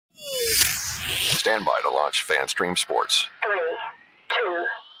Stand by to launch FanStream Sports. 3, 2,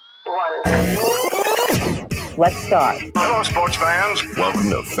 1. Let's start. Hello, sports fans. Welcome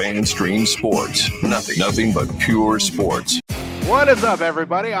to FanStream Sports. Nothing but pure sports. What is up,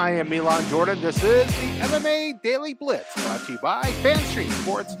 everybody? I am Milan Jordan. This is the MMA Daily Blitz, brought to you by FanStream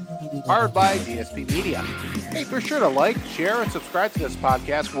Sports, powered by DSP Media. Hey, be sure to like, share, and subscribe to this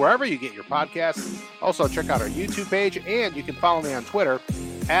podcast wherever you get your podcasts. Also, check out our YouTube page, and you can follow me on Twitter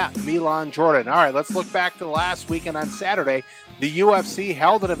at Milan Jordan. All right, let's look back to last weekend. On Saturday, the UFC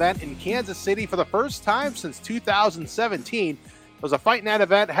held an event in Kansas City for the first time since 2017. It was a fight night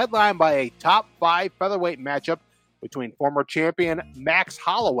event headlined by a top 5 featherweight matchup between former champion Max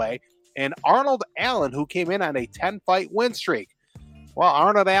Holloway and Arnold Allen, who came in on a 10-fight win streak. Well,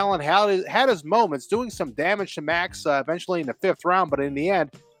 Arnold Allen had his moments, doing some damage to Max eventually in the 5th round, but in the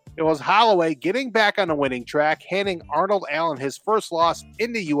end, it was Holloway getting back on the winning track, handing Arnold Allen his first loss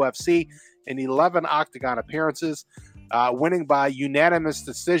in the UFC in 11 octagon appearances, winning by unanimous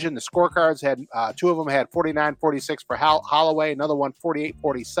decision. The scorecards had, 2 of them had 49-46 for Holloway, another one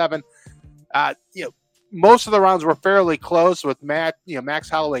 48-47. Most of the rounds were fairly close with Max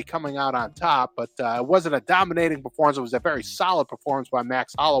Holloway coming out on top, but it wasn't a dominating performance. It was a very solid performance by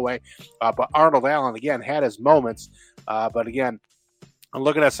Max Holloway, but Arnold Allen, again, had his moments. But again, I'm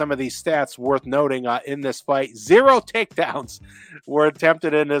looking at some of these stats worth noting in this fight. 0 takedowns were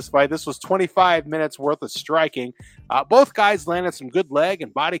attempted in this fight. This was 25 minutes worth of striking. Both guys landed some good leg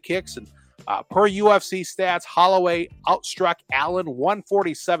and body kicks, and per UFC stats, Holloway outstruck Allen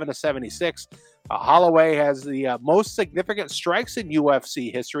 147-76. Holloway has the most significant strikes in UFC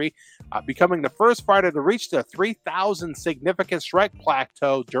history, becoming the first fighter to reach the 3,000 significant strike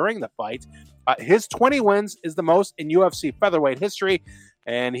plateau during the fight. His 20 wins is the most in UFC featherweight history,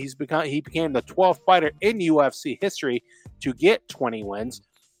 and he became the 12th fighter in UFC history to get 20 wins.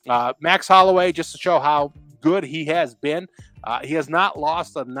 Max Holloway, just to show how good he has been, he has not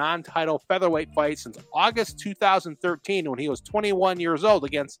lost a non-title featherweight fight since August 2013 when he was 21 years old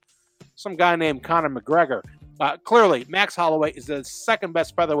against some guy named Conor McGregor. Clearly, Max Holloway is the second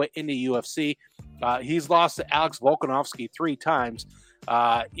best featherweight in the UFC. He's lost to Alex Volkanovski 3 times.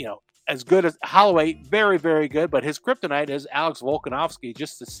 As good as Holloway, very, very good, but his kryptonite is Alex Volkanovski,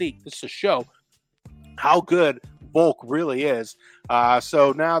 just to show how good Volk really is.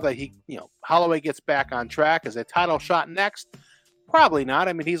 So now that Holloway gets back on track, is a title shot next? Probably not.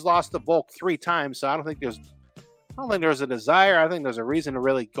 I mean, he's lost to Volk 3 times, so I don't think there's a desire. I think there's a reason to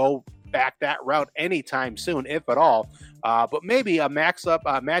really go back that route anytime soon, if at all. But maybe a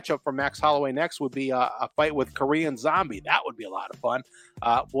matchup for Max Holloway next would be a fight with Korean Zombie. That would be a lot of fun.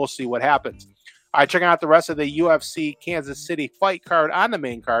 We'll see what happens. All right, checking out the rest of the UFC Kansas City fight card on the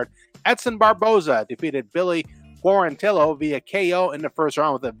main card. Edson Barboza defeated Billy Quarantillo via KO in the first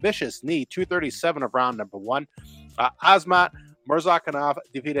round with a vicious knee, 2:37 of round number 1. Azmat Murzakanov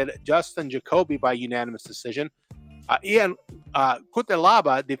defeated Justin Jacoby by unanimous decision. Ian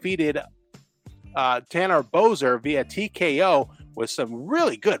Cutelaba defeated Tanner Bozer via TKO with some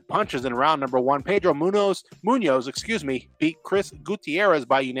really good punches in round number 1. Pedro Munoz, beat Chris Gutierrez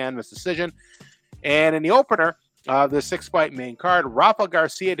by unanimous decision. And in the opener, the 6-fight main card, Rafa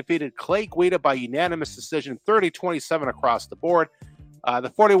Garcia defeated Clay Guida by unanimous decision, 30-27 across the board. The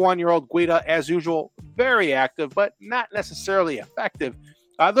 41-year-old Guida, as usual, very active, but not necessarily effective.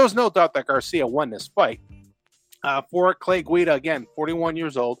 There was no doubt that Garcia won this fight. For Clay Guida, again, 41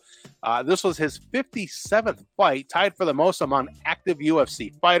 years old. This was his 57th fight, tied for the most among active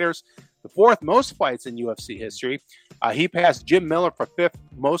UFC fighters, the 4th most fights in UFC history. He passed Jim Miller for 5th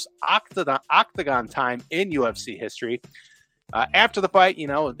most octagon time in UFC history. After the fight,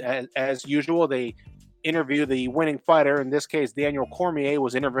 as usual, they interview the winning fighter. In this case, Daniel Cormier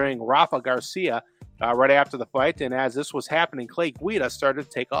was interviewing Rafa Garcia right after the fight. And as this was happening, Clay Guida started to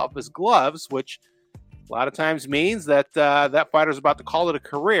take off his gloves, which a lot of times means that that fighter's about to call it a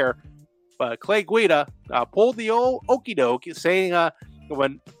career. But Clay Guida pulled the old okie doke, saying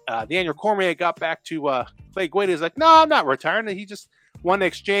when Daniel Cormier got back to Clay Guida, he's like, "No, I'm not retiring." And he just wanted to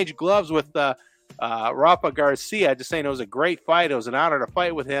exchange gloves with Rafa Garcia, just saying it was a great fight. It was an honor to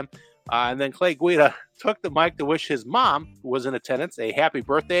fight with him. And then Clay Guida took the mic to wish his mom, who was in attendance, a happy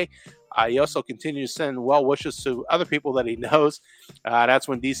birthday. He also continued to send well wishes to other people that he knows. That's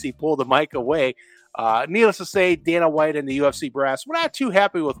when DC pulled the mic away. Needless to say, Dana White and the UFC brass were not too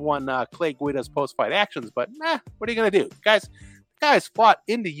happy with one Clay Guida's post-fight actions, but what are you going to do? Guys fought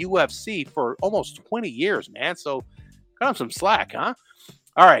in the UFC for almost 20 years, man, so cut him some slack, huh?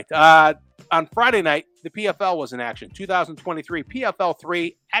 All right, on Friday night, the PFL was in action. 2023 PFL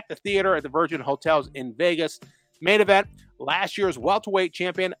 3 at the theater at the Virgin Hotels in Vegas. Main event, last year's welterweight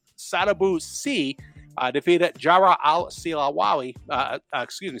champion Sadabu C defeated Jara Silawi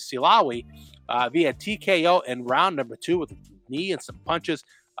via TKO in round number 2 with a knee and some punches.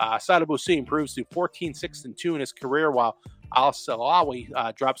 Sadabu C improves to 14-6-2 in his career, while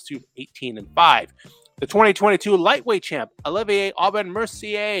Al-Silawi drops to 18-5. The 2022 lightweight champ, Olivier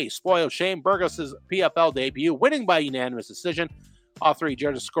Aubin-Mercier, spoiled Shane Burgos' PFL debut, winning by unanimous decision. All 3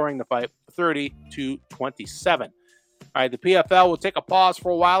 judges scoring the fight 30-27. All right, the PFL will take a pause for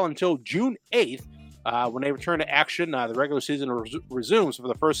a while until June 8th when they return to action. The regular season resumes for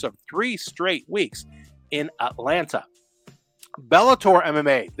the first of 3 straight weeks in Atlanta. Bellator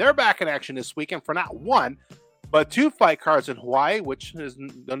MMA, they're back in action this weekend for not 1, but 2 fight cards in Hawaii, which is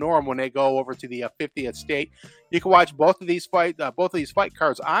the norm when they go over to the 50th state. You can watch both of these fight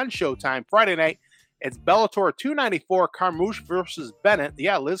cards on Showtime Friday night. It's Bellator 294, Carmouche versus Bennett.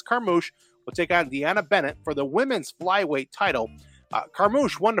 Yeah, Liz Carmouche will take on Deanna Bennett for the women's flyweight title.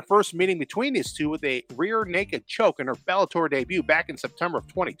 Carmouche won the first meeting between these two with a rear naked choke in her Bellator debut back in September of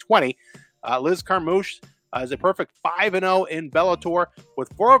 2020. Liz Carmouche is a perfect 5-0 in Bellator,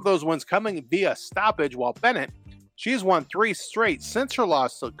 with 4 of those wins coming via stoppage, while Bennett, she's won 3 straight since her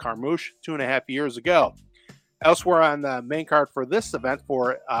loss to Carmouche 2.5 years ago. Elsewhere on the main card for this event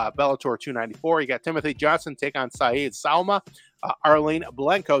for Bellator 294, you got Timothy Johnson take on Saeed Salma. Arlene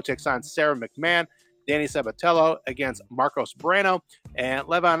Blenko takes on Sarah McMahon. Danny Sabatello against Marcos Brano. And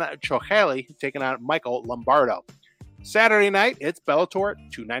Levan Chokheli taking on Michael Lombardo. Saturday night, it's Bellator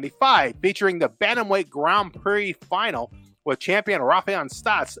 295, featuring the Bantamweight Grand Prix final with champion Rafael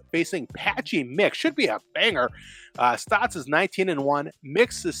Stotts facing Patchy Mix. Should be a banger. Stotts is 19-1.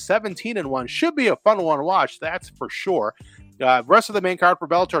 Mix is 17-1. Should be a fun one to watch, that's for sure. Rest of the main card for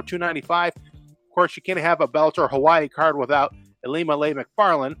Bellator 295. Of course, you can't have a Bellator Hawaii card without Ilima Leigh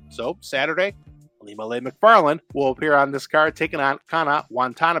McFarland. So, Saturday, Ilima Leigh McFarland will appear on this card, taking on Kana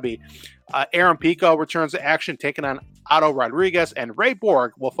Watanabe. Aaron Pico returns to action, taking on Otto Rodriguez, and Ray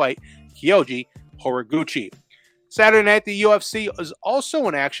Borg will fight Kyoji Horiguchi. Saturday night, the UFC is also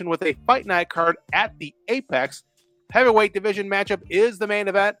in action with a fight night card at the Apex. Heavyweight division matchup is the main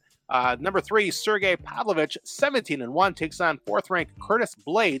event. Number 3, Sergey Pavlovich, 17-1, takes on 4th-ranked Curtis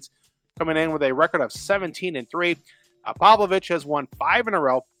Blades, coming in with a record of 17-3. Pavlovich has won 5 in a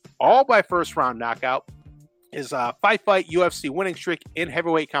row, all by first-round knockout. His 5-fight UFC winning streak in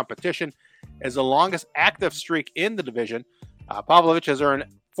heavyweight competition is the longest active streak in the division. Pavlovich has earned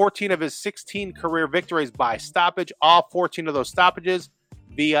 14 of his 16 career victories by stoppage, all 14 of those stoppages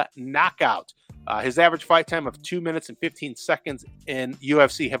via knockout. His average fight time of 2 minutes and 15 seconds in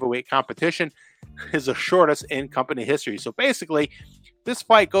UFC heavyweight competition is the shortest in company history. So basically, this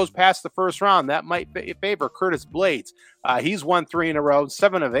fight goes past the first round. That might favor Curtis Blades. He's won 3 in a row,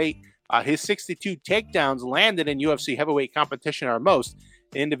 7 of 8. His 62 takedowns landed in UFC heavyweight competition are most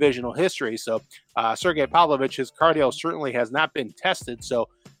in divisional history. So Sergey Pavlovich, his cardio certainly has not been tested. So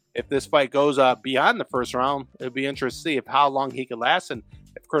if this fight goes beyond the first round, it'll be interesting to see how long he can last and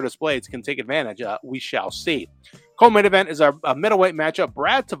if Curtis Blades can take advantage. We shall see. Co-main event is a middleweight matchup.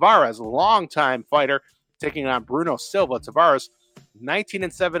 Brad Tavares, a longtime fighter, taking on Bruno Silva. Tavares,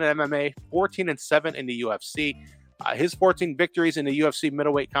 19-7 in MMA, 14-7 in the UFC. His 14 victories in the UFC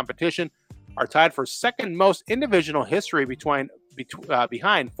middleweight competition are tied for second most in divisional history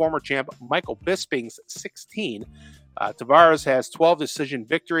behind former champ Michael Bisping's 16. Tavares has 12 decision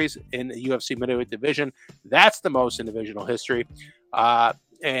victories in the UFC middleweight division. That's the most in divisional history.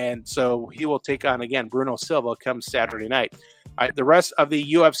 And so he will take on, again, Bruno Silva come Saturday night. The rest of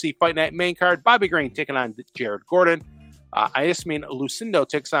the UFC Fight Night main card, Bobby Green taking on Jared Gordon. Yasmin Lucindo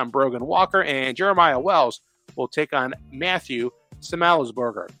takes on Brogan Walker, and Jeremiah Wells will take on Matthew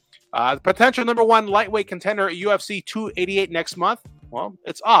Semelsberger. The potential number 1 lightweight contender at UFC 288 next month, well,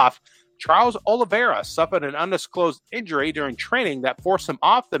 it's off. Charles Oliveira suffered an undisclosed injury during training that forced him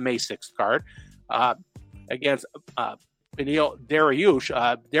off the May 6th card against Beneil Dariush.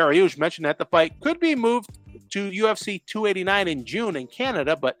 Dariush mentioned that the fight could be moved to UFC 289 in June in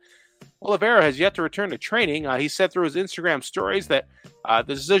Canada, but Oliveira has yet to return to training. He said through his Instagram stories that the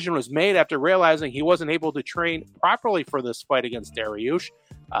decision was made after realizing he wasn't able to train properly for this fight against Dariush.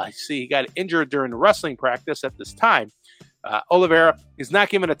 He got injured during wrestling practice at this time. Oliveira is not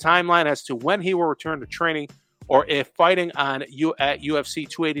given a timeline as to when he will return to training or if fighting at UFC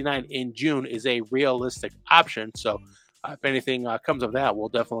 289 in June is a realistic option. So if anything comes of that, we'll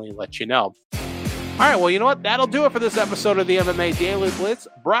definitely let you know. All right, well, you know what? That'll do it for this episode of the MMA Daily Blitz,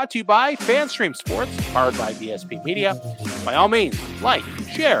 brought to you by FanStream Sports, powered by DSP Media. By all means, like,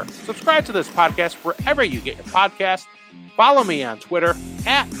 share, subscribe to this podcast wherever you get your podcast. Follow me on Twitter,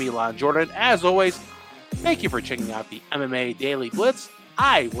 @Milan Jordan. As always, thank you for checking out the MMA Daily Blitz.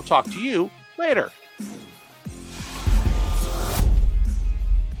 I will talk to you later.